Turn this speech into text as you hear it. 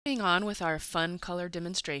Moving on with our fun color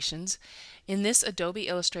demonstrations. In this Adobe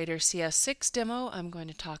Illustrator CS6 demo, I'm going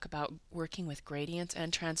to talk about working with gradients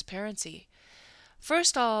and transparency.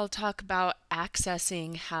 First, I'll talk about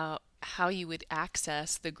accessing how you would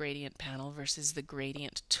access the gradient panel versus the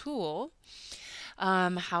gradient tool,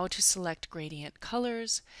 how to select gradient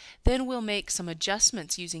colors. Then we'll make some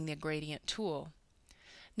adjustments using the gradient tool.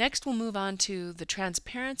 Next, we'll move on to the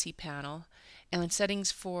transparency panel and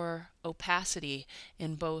settings for opacity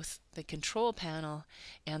in both the control panel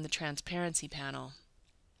and the transparency panel.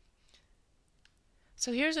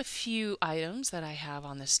 So here's a few items that I have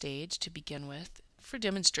on the stage to begin with, for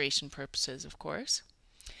demonstration purposes, of course.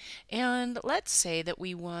 And let's say that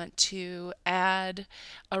we want to add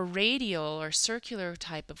a radial or circular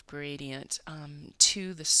type of gradient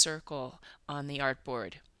to the circle on the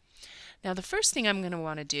artboard. Now the first thing I'm going to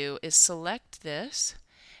want to do is select this,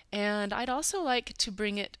 and I'd also like to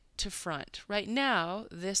bring it to front. Right now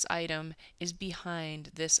this item is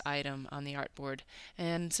behind this item on the artboard,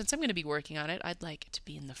 and since I'm going to be working on it, I'd like it to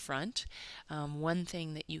be in the front. One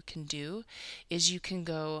thing that you can do is you can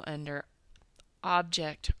go under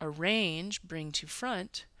Object, Arrange, Bring to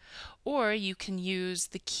Front, or you can use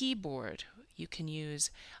the keyboard. You can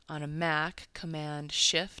use on a Mac Command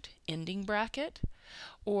Shift ending bracket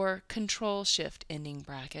or Control Shift ending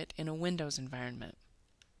bracket in a Windows environment.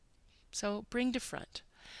 So bring to front.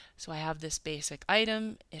 So I have this basic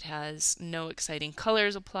item, it has no exciting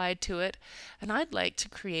colors applied to it, and I'd like to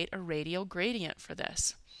create a radial gradient for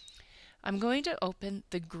this. I'm going to open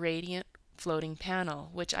the gradient floating panel,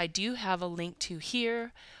 which I do have a link to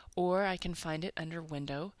here, or I can find it under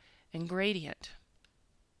Window and Gradient.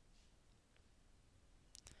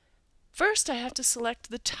 First, I have to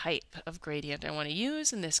select the type of gradient I want to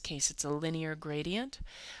use. In this case, it's a linear gradient.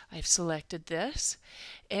 I've selected this,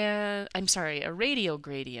 and a radial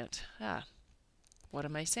gradient. What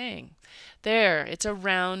am I saying? There, it's a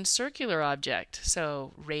round circular object.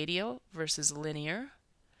 So radial versus linear.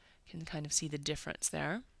 You can kind of see the difference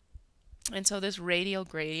there. And so this radial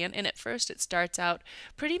gradient, and at first it starts out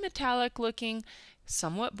pretty metallic looking,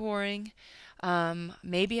 somewhat boring.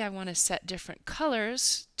 Maybe I want to set different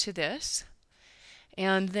colors to this,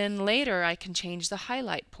 and then later I can change the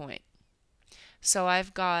highlight point. So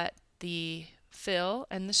I've got the fill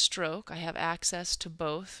and the stroke. I have access to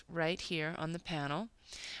both right here on the panel.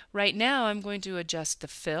 Right now I'm going to adjust the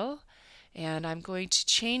fill, and I'm going to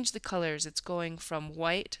change the colors. It's going from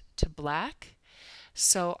white to black.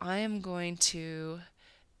 So I am going to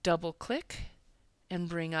double click and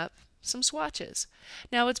bring up some swatches.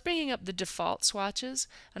 Now it's bringing up the default swatches,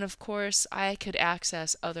 and of course I could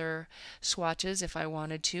access other swatches if I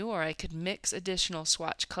wanted to, or I could mix additional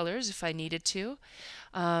swatch colors if I needed to.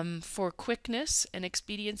 For quickness and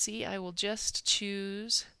expediency, I will just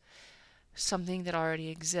choose something that already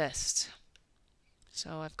exists.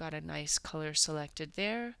 So I've got a nice color selected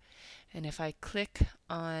there, and if I click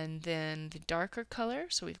on then the darker color,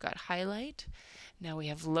 so we've got highlight, now we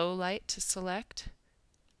have low light to select.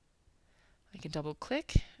 I can double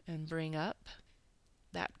click and bring up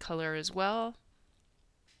that color as well,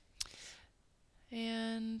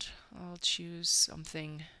 and I'll choose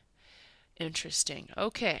something interesting.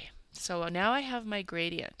 Okay, so now I have my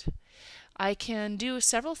gradient. I can do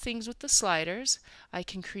several things with the sliders. I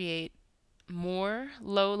can create more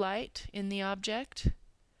low light in the object,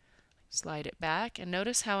 slide it back, and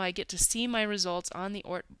notice how I get to see my results on the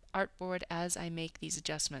artboard as I make these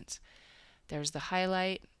adjustments. There's the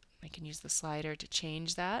highlight. I can use the slider to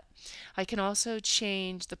change that. I can also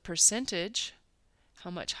change the percentage,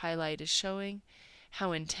 how much highlight is showing,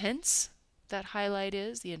 how intense that highlight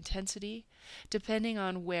is, the intensity, depending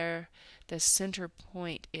on where the center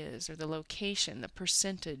point is, or the location, the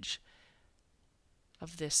percentage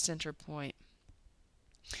of this center point.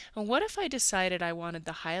 And what if I decided I wanted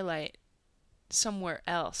the highlight somewhere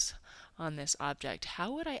else on this object?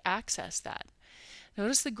 How would I access that?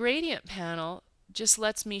 Notice the gradient panel just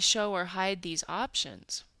lets me show or hide these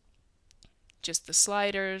options. Just the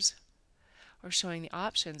sliders or showing the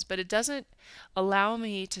options, but it doesn't allow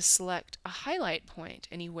me to select a highlight point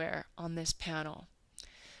anywhere on this panel.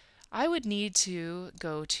 I would need to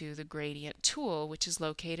go to the gradient tool, which is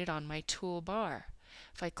located on my toolbar.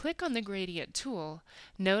 If I click on the gradient tool,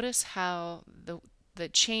 notice how the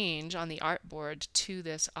change on the artboard to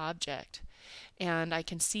this object. And I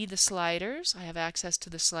can see the sliders. I have access to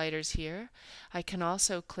the sliders here. I can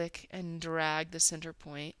also click and drag the center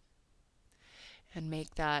point and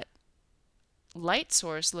make that light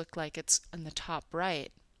source look like it's in the top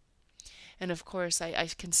right. And of course I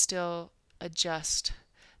can still adjust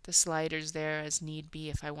the sliders there as need be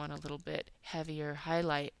if I want a little bit heavier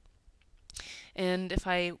highlight. And if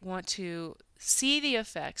I want to see the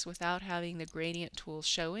effects without having the gradient tool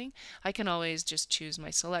showing, I can always just choose my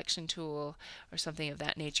selection tool or something of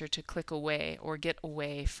that nature to click away or get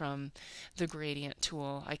away from the gradient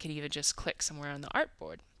tool. I could even just click somewhere on the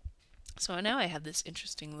artboard. So now I have this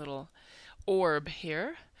interesting little orb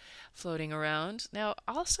here floating around. Now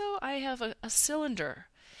also I have a cylinder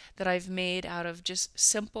that I've made out of just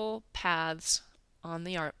simple paths on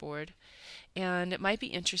the artboard, and it might be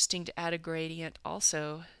interesting to add a gradient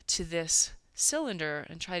also to this cylinder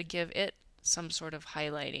and try to give it some sort of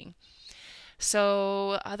highlighting.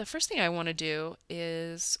 So the first thing I want to do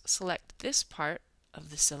is select this part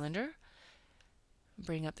of the cylinder,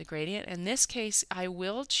 bring up the gradient. In this case I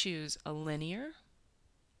will choose a linear,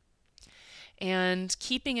 and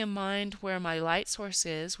keeping in mind where my light source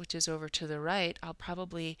is, which is over to the right, I'll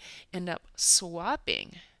probably end up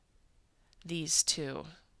swapping these two.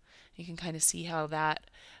 You can kind of see how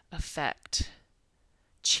that effect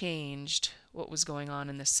changed what was going on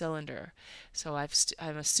in the cylinder. So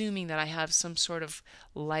I'm assuming that I have some sort of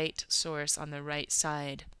light source on the right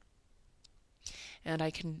side. And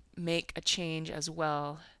I can make a change as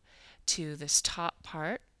well to this top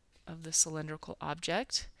part of the cylindrical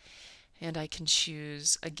object. And I can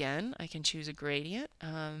choose, again, I can choose a gradient.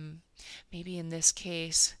 Maybe in this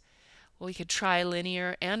case, well, we could try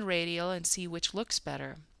linear and radial and see which looks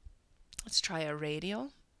better. Let's try a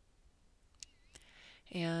radial.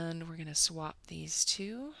 And we're going to swap these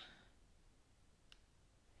two.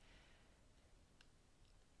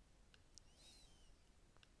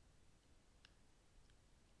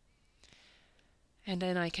 And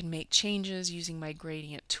then I can make changes using my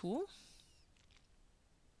gradient tool.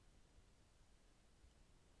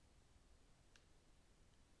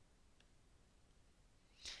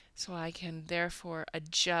 So I can therefore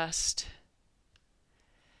adjust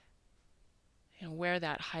where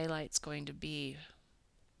that highlight's going to be.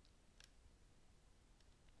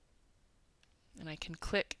 And I can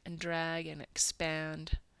click and drag and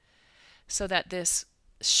expand so that this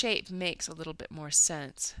shape makes a little bit more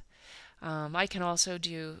sense. I can also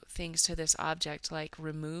do things to this object like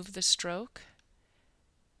remove the stroke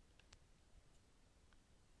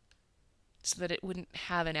so that it wouldn't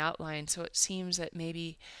have an outline, so it seems that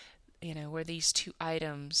maybe where these two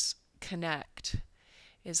items connect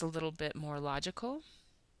is a little bit more logical.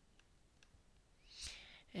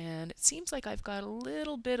 And it seems like I've got a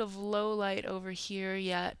little bit of low light over here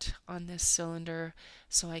yet on this cylinder,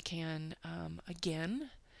 so I can again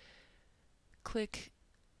click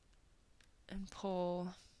and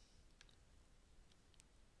pull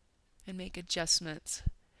and make adjustments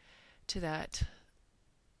to that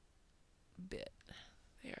bit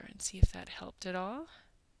there and see if that helped at all.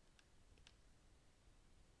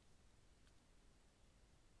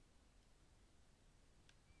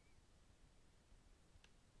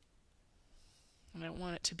 I don't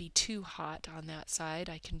want it to be too hot on that side.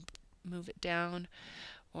 I can move it down,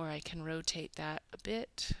 or I can rotate that a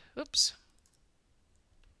bit. Oops.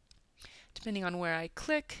 Depending on where I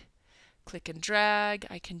click and drag,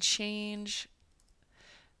 I can change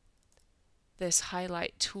this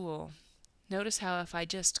highlight tool. Notice how if I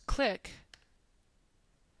just click,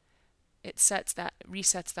 it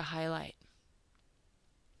resets the highlight.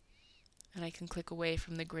 And I can click away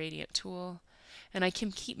from the gradient tool, and I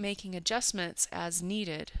can keep making adjustments as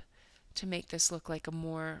needed to make this look like a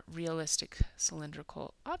more realistic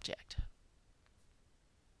cylindrical object.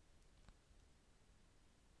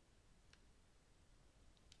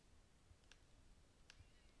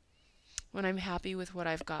 When I'm happy with what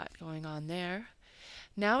I've got going on there,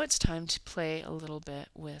 now it's time to play a little bit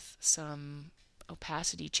with some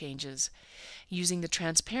opacity changes using the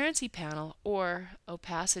transparency panel or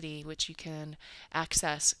opacity, which you can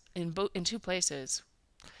access in two places.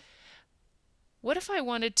 What if I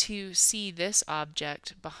wanted to see this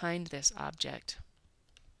object behind this object?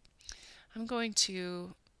 I'm going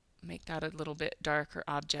to make that a little bit darker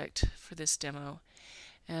object for this demo,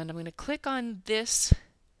 and I'm going to click on this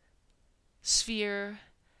sphere,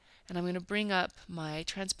 and I'm going to bring up my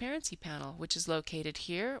transparency panel, which is located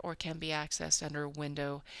here or can be accessed under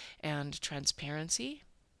Window and Transparency.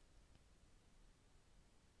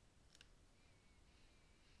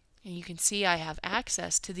 And you can see I have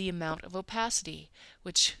access to the amount of opacity,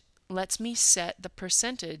 which lets me set the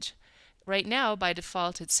percentage. Right now, by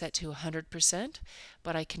default, it's set to 100%,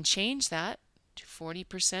 but I can change that to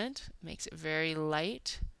 40%. Makes it very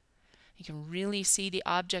light. You can really see the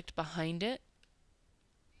object behind it.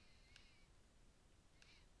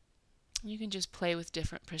 You can just play with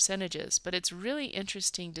different percentages, but it's really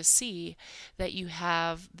interesting to see that you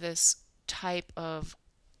have this type of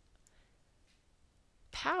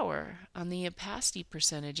power on the opacity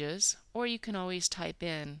percentages, or you can always type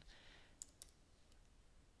in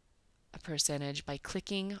a percentage by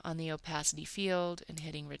clicking on the opacity field and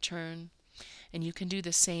hitting return. And you can do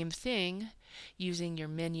the same thing using your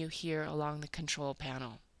menu here along the control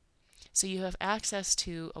panel. So you have access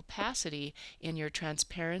to opacity in your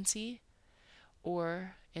transparency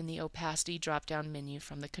or in the opacity drop-down menu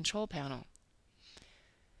from the control panel.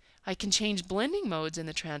 I can change blending modes in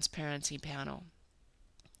the transparency panel.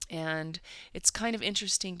 And it's kind of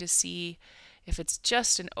interesting to see if it's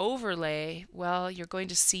just an overlay, well, you're going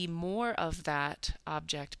to see more of that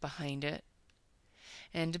object behind it.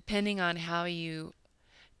 And depending on how you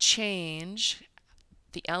change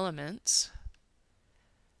the elements,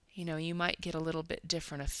 you might get a little bit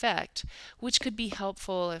different effect, which could be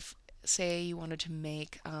helpful if, say, you wanted to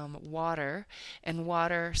make water, and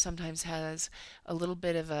water sometimes has a little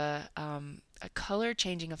bit of a color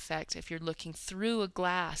changing effect if you're looking through a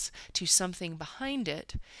glass to something behind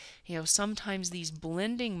it. Sometimes these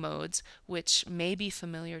blending modes, which may be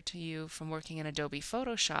familiar to you from working in Adobe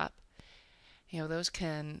Photoshop, those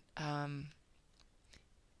can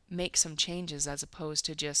make some changes as opposed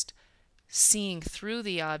to just seeing through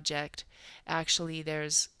the object. Actually,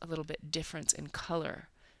 there's a little bit difference in color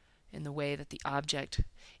in the way that the object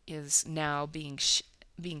is now being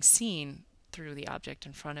seen through the object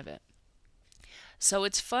in front of it. So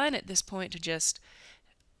it's fun at this point to just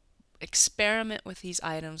experiment with these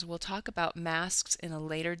items. We'll talk about masks in a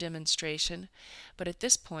later demonstration, but at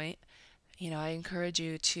this point, I encourage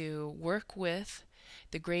you to work with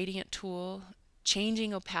the gradient tool,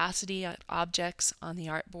 changing opacity on objects on the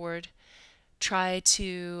artboard. Try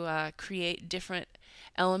to create different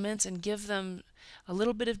elements and give them a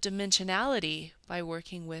little bit of dimensionality by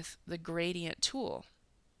working with the gradient tool.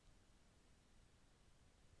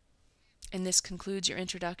 And this concludes your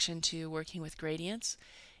introduction to working with gradients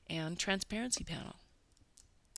and transparency panel.